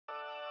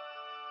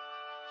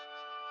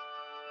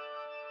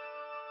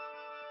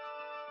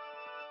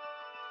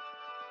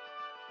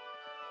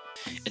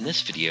In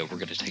this video, we're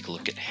going to take a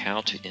look at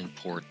how to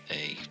import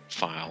a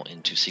file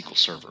into SQL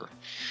Server.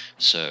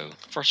 So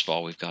first of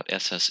all, we've got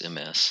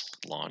SSMS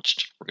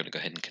launched. We're going to go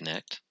ahead and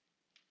connect.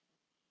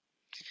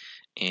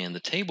 And the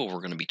table we're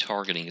going to be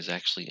targeting is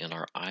actually in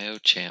our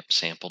IOCHAP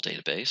sample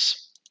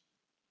database.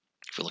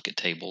 If we look at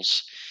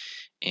tables,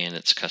 and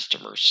it's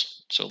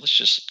customers. So let's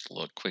just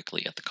look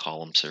quickly at the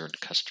columns there in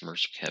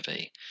customers. We have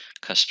a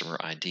customer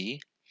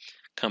ID,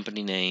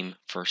 company name,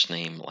 first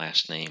name,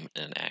 last name,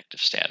 and an active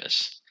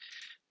status.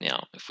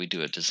 Now, if we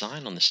do a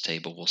design on this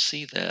table, we'll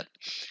see that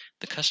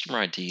the customer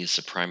ID is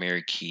the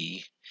primary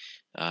key,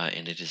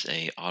 and it is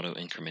a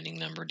auto-incrementing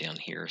number down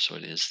here, so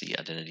it is the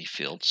identity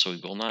field. So we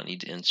will not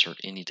need to insert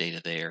any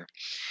data there.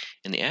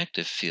 And the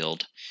active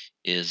field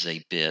is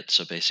a bit,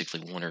 so basically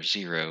 1 or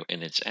 0,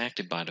 and it's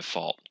active by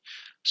default.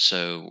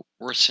 So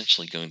we're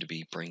essentially going to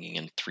be bringing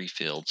in 3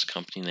 fields: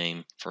 company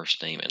name,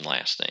 first name, and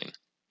last name.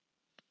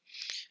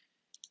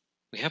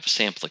 We have a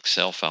sample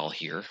Excel file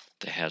here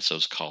that has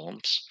those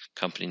columns: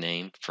 company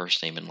name,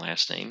 first name, and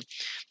last name.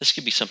 This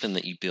could be something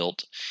that you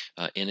built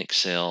in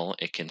Excel.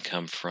 It can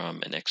come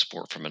from an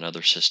export from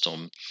another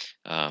system.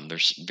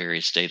 There's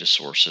various data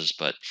sources,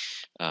 but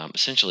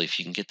essentially if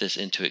you can get this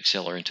into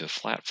Excel or into a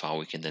flat file,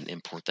 we can then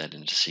import that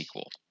into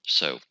SQL.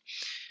 So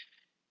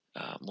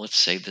let's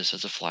save this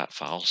as a flat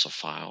file. So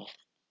File,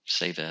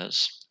 Save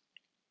As.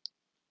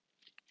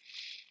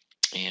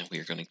 And we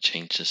are going to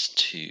change this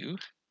to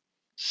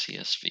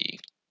CSV.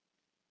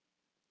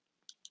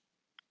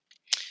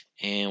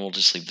 And we'll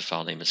just leave the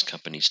file name as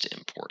companies to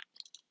import.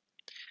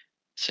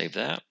 Save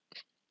that.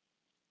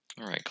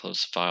 All right,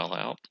 close the file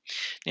out.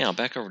 Now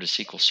back over to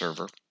SQL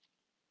Server.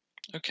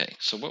 Okay,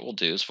 so what we'll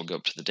do is we'll go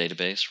up to the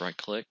database,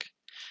 right-click,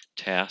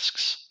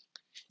 Tasks,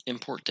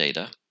 Import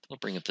Data. We'll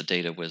bring up the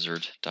Data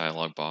Wizard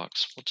dialog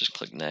box. We'll just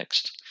click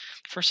Next.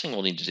 First thing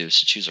we'll need to do is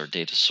to choose our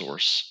data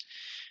source.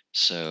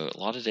 So a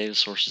lot of data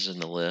sources in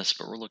the list,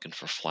 but we're looking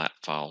for flat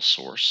file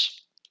source.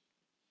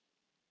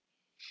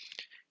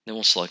 Then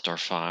we'll select our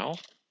file.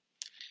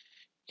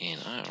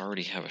 And I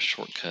already have a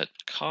shortcut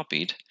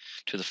copied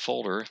to the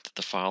folder that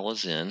the file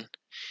is in.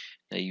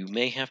 Now you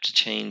may have to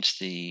change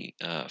the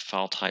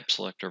file type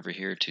select over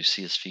here to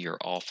CSV or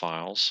all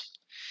files,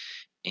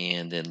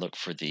 and then look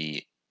for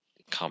the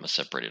comma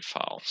separated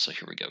file. So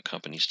here we go,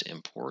 companies to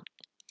import,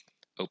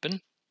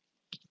 open.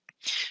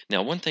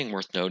 Now one thing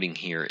worth noting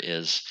here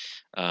is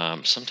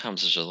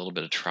sometimes there's a little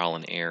bit of trial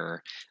and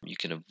error. You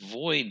can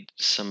avoid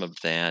some of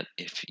that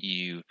if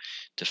you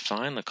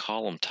define the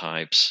column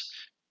types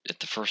at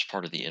the first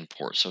part of the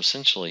import. So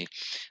essentially,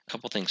 a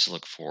couple things to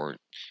look for.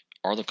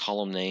 Are the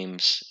column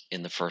names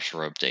in the first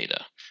row of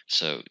data?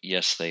 So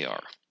yes, they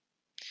are.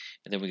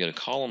 And then we go to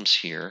columns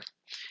here,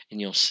 and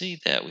you'll see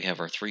that we have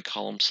our 3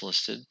 columns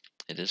listed.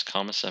 It is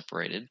comma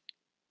separated.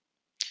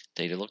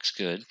 Data looks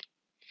good.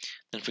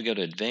 Then if we go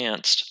to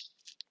advanced,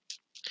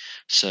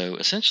 so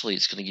essentially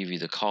it's going to give you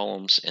the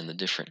columns and the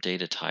different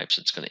data types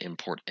it's going to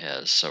import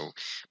as. So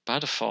by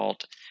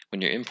default,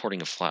 when you're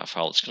importing a flat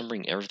file, it's going to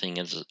bring everything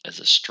as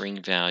a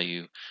string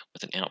value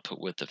with an output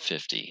width of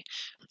 50.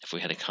 If we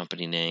had a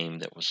company name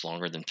that was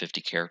longer than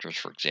 50 characters,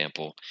 for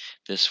example,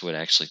 this would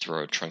actually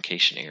throw a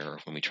truncation error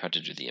when we tried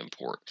to do the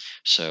import.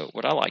 So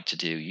what I like to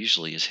do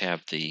usually is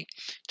have the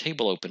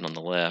table open on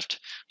the left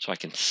so I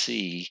can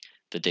see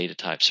the data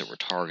types that we're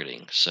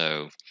targeting.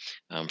 So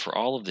for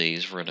all of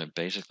these, we're going to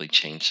basically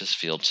change this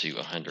field to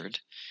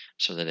 100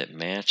 so that it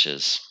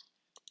matches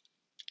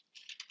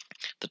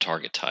the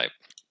target type.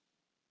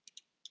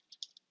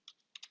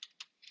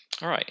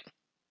 All right,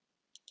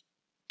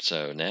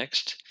 so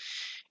next,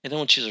 and then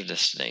we'll choose our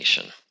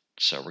destination.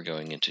 So we're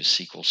going into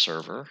SQL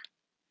Server.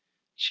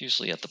 It's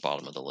usually at the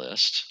bottom of the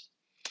list.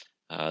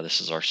 This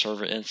is our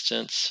server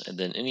instance, and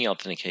then any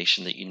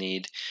authentication that you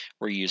need.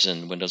 We're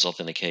using Windows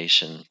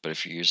Authentication, but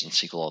if you're using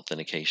SQL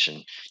Authentication,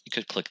 you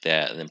could click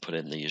that and then put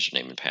in the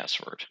username and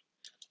password.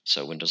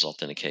 So Windows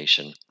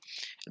Authentication,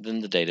 and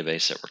then the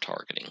database that we're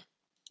targeting.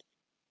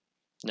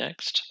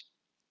 Next.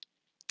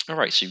 All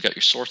right, so you've got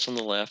your source on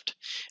the left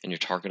and your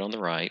target on the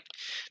right.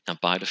 Now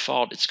by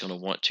default, it's going to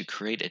want to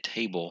create a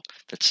table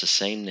that's the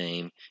same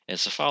name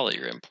as the file that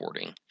you're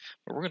importing.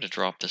 But we're going to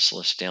drop this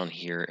list down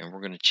here, and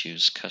we're going to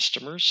choose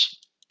customers.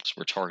 So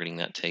we're targeting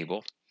that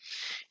table.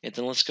 And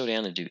then let's go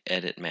down and do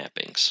edit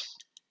mappings.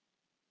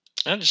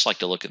 I just like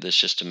to look at this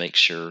just to make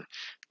sure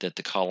that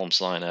the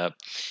columns line up.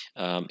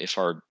 If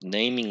our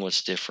naming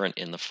was different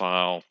in the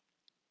file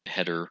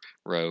header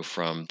row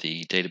from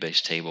the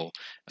database table,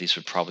 these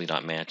would probably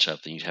not match up,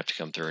 and you'd have to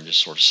come through and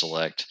just sort of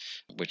select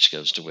which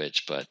goes to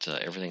which, but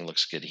everything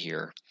looks good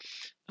here.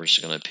 We're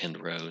just going to append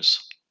rows.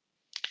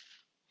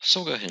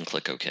 So we'll go ahead and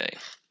click OK.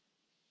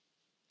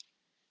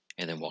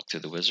 And then walk through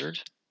the wizard.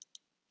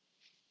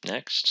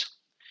 Next.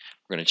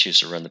 We're going to choose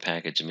to run the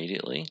package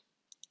immediately.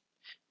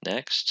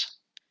 Next.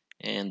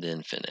 And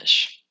then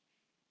finish.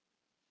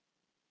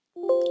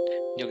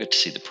 You'll get to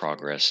see the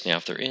progress. Now,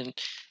 if there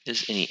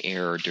is any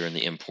error during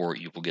the import,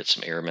 you will get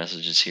some error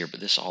messages here, but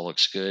this all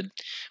looks good.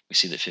 We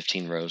see that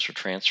 15 rows were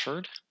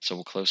transferred, so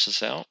we'll close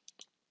this out.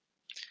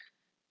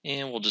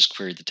 And we'll just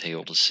query the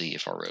table to see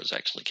if our rows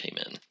actually came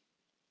in.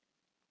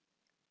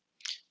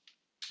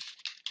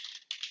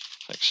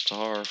 Click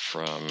star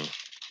from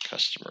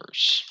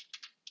customers.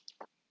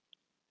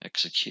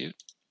 Execute.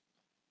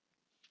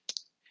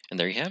 And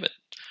there you have it.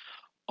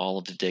 All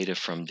of the data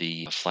from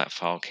the flat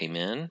file came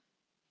in.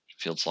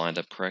 Fields lined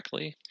up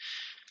correctly.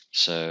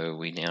 So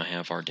we now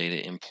have our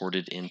data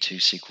imported into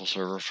SQL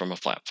Server from a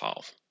flat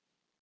file.